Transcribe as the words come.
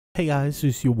Hey guys,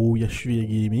 it's your boy Yashvia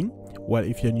Gaming. Well,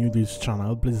 if you're new to this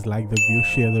channel, please like the video,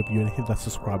 share the video, and hit that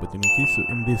subscribe button. Okay, so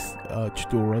in this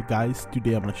tutorial, guys,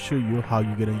 today I'm gonna show you how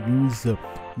you're gonna use the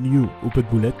new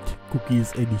OpenBullet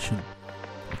Cookies Edition.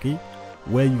 Okay,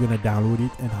 where you're gonna download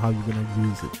it and how you're gonna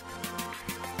use it.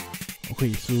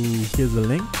 Okay, so here's the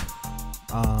link.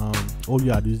 All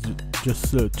you have to do is just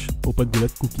search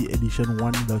OpenBullet Cookie Edition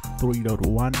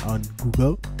 1.3.1 on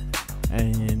Google,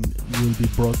 and you'll be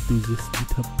brought to this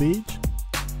GitHub page.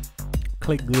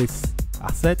 Click this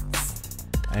assets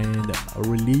and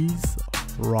release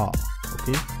raw.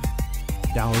 Okay,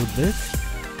 download this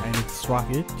and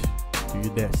extract it to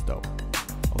your desktop.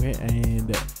 Okay,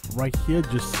 and right here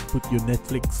just put your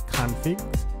Netflix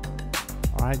configs.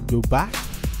 All right, go back,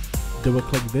 double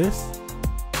click this,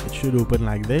 it should open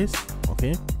like this.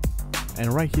 Okay,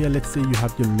 and right here, let's say you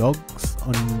have your logs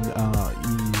on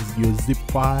your zip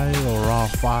file or raw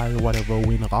file, whatever,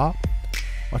 WinRAR.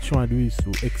 What you want to do is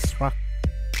to extract.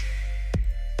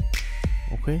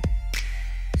 Okay,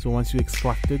 so once you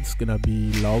extract it, it's gonna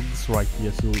be logs right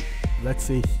here. So let's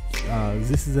say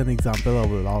this is an example of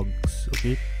logs.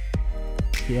 Okay,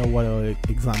 here what are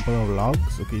example of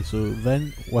logs. Okay, so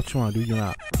then what you want to do,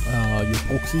 your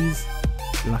proxies,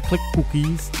 you're gonna click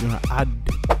cookies, you're gonna add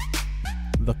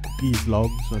the cookies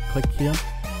logs. So click here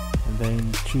and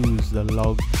then choose the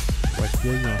logs right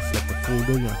here. You're gonna select the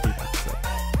folder, you're gonna hit accept.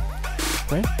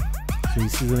 Okay, so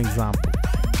this is an example.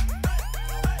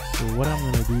 So what I'm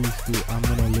gonna do is I'm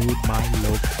gonna load my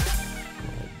logs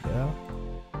right there.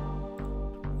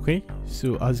 Okay,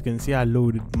 so as you can see, I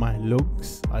loaded my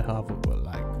logs. I have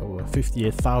over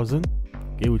 58,000.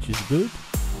 Okay, which is good.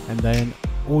 And then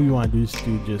all you want to do is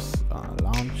to just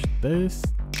launch this.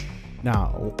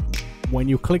 Now when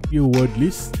you click your word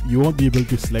list, you won't be able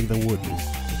to select the word list.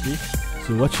 Okay,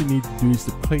 so what you need to do is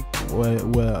to click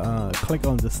click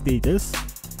on the status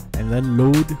and then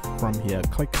load from here.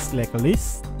 Click select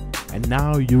list, and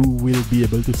now you will be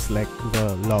able to select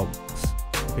the logs.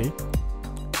 Okay,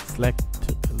 select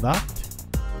that,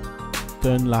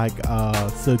 turn like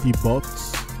 30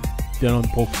 bots, turn on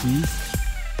proxies.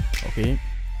 Okay,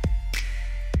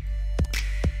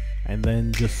 and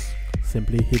then just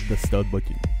simply hit the start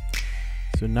button.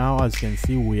 So now, as you can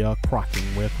see, we are cracking.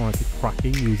 We're currently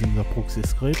cracking using the proxy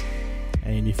script,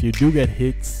 and if you do get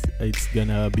hits, it's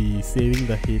gonna be saving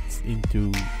the hits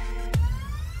into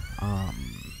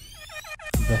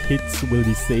the hits will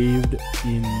be saved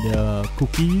in the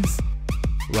cookies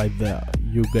right there.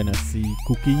 You're gonna see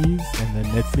cookies and the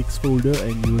Netflix folder,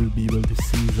 and you will be able to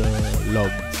see the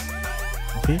logs.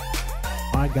 Okay,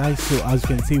 alright guys, so as you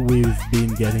can see, we've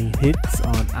been getting hits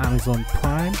on Amazon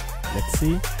Prime. Let's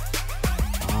see,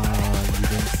 you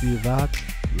can see that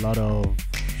a lot of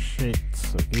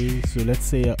shits. Okay, so let's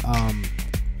say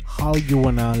how you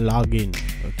wanna log in.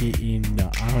 Okay, in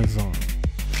Amazon,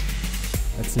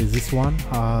 let's say this one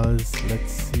has,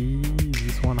 let's see,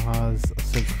 this one has a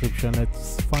subscription.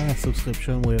 Let's find a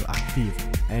subscription with active,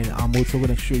 and I'm also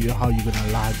gonna show you how you're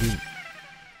gonna log in.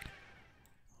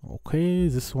 Okay,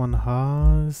 this one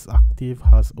has active,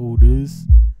 has orders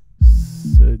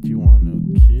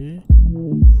 31. Okay,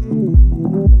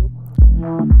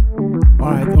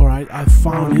 all right, I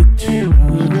found it.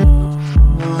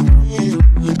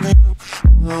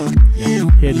 Yeah,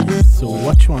 here it is. So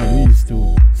what you want to do is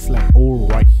to select all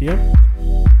right here.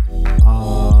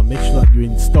 Make sure that you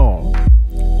install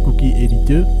cookie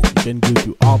editor. You can go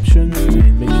to options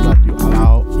and make sure that you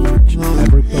allow each and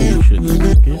every permission.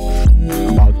 Okay,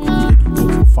 about cookie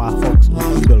editor for Firefox or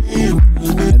Google Chrome,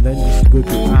 and then just go to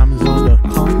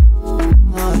Amazon.com.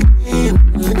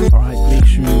 Alright, make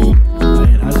sure you,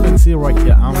 and as you can see right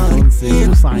here, Amazon says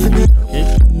to sign in. Okay,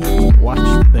 watch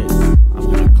this. I'm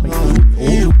gonna click on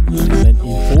all and then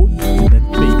import and then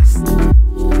paste.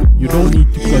 You don't need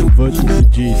to convert into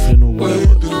JSON or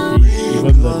whatever. Okay,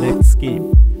 even the Netscape.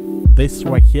 This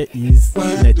right here is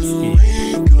Netscape.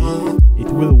 Okay, it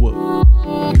will work.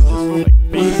 You just click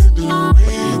paste,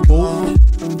 click import.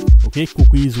 Okay,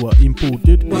 cookies were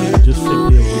imported, and just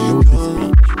simply reload this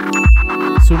page.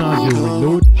 As soon as you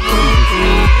reload,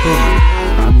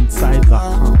 I'm inside that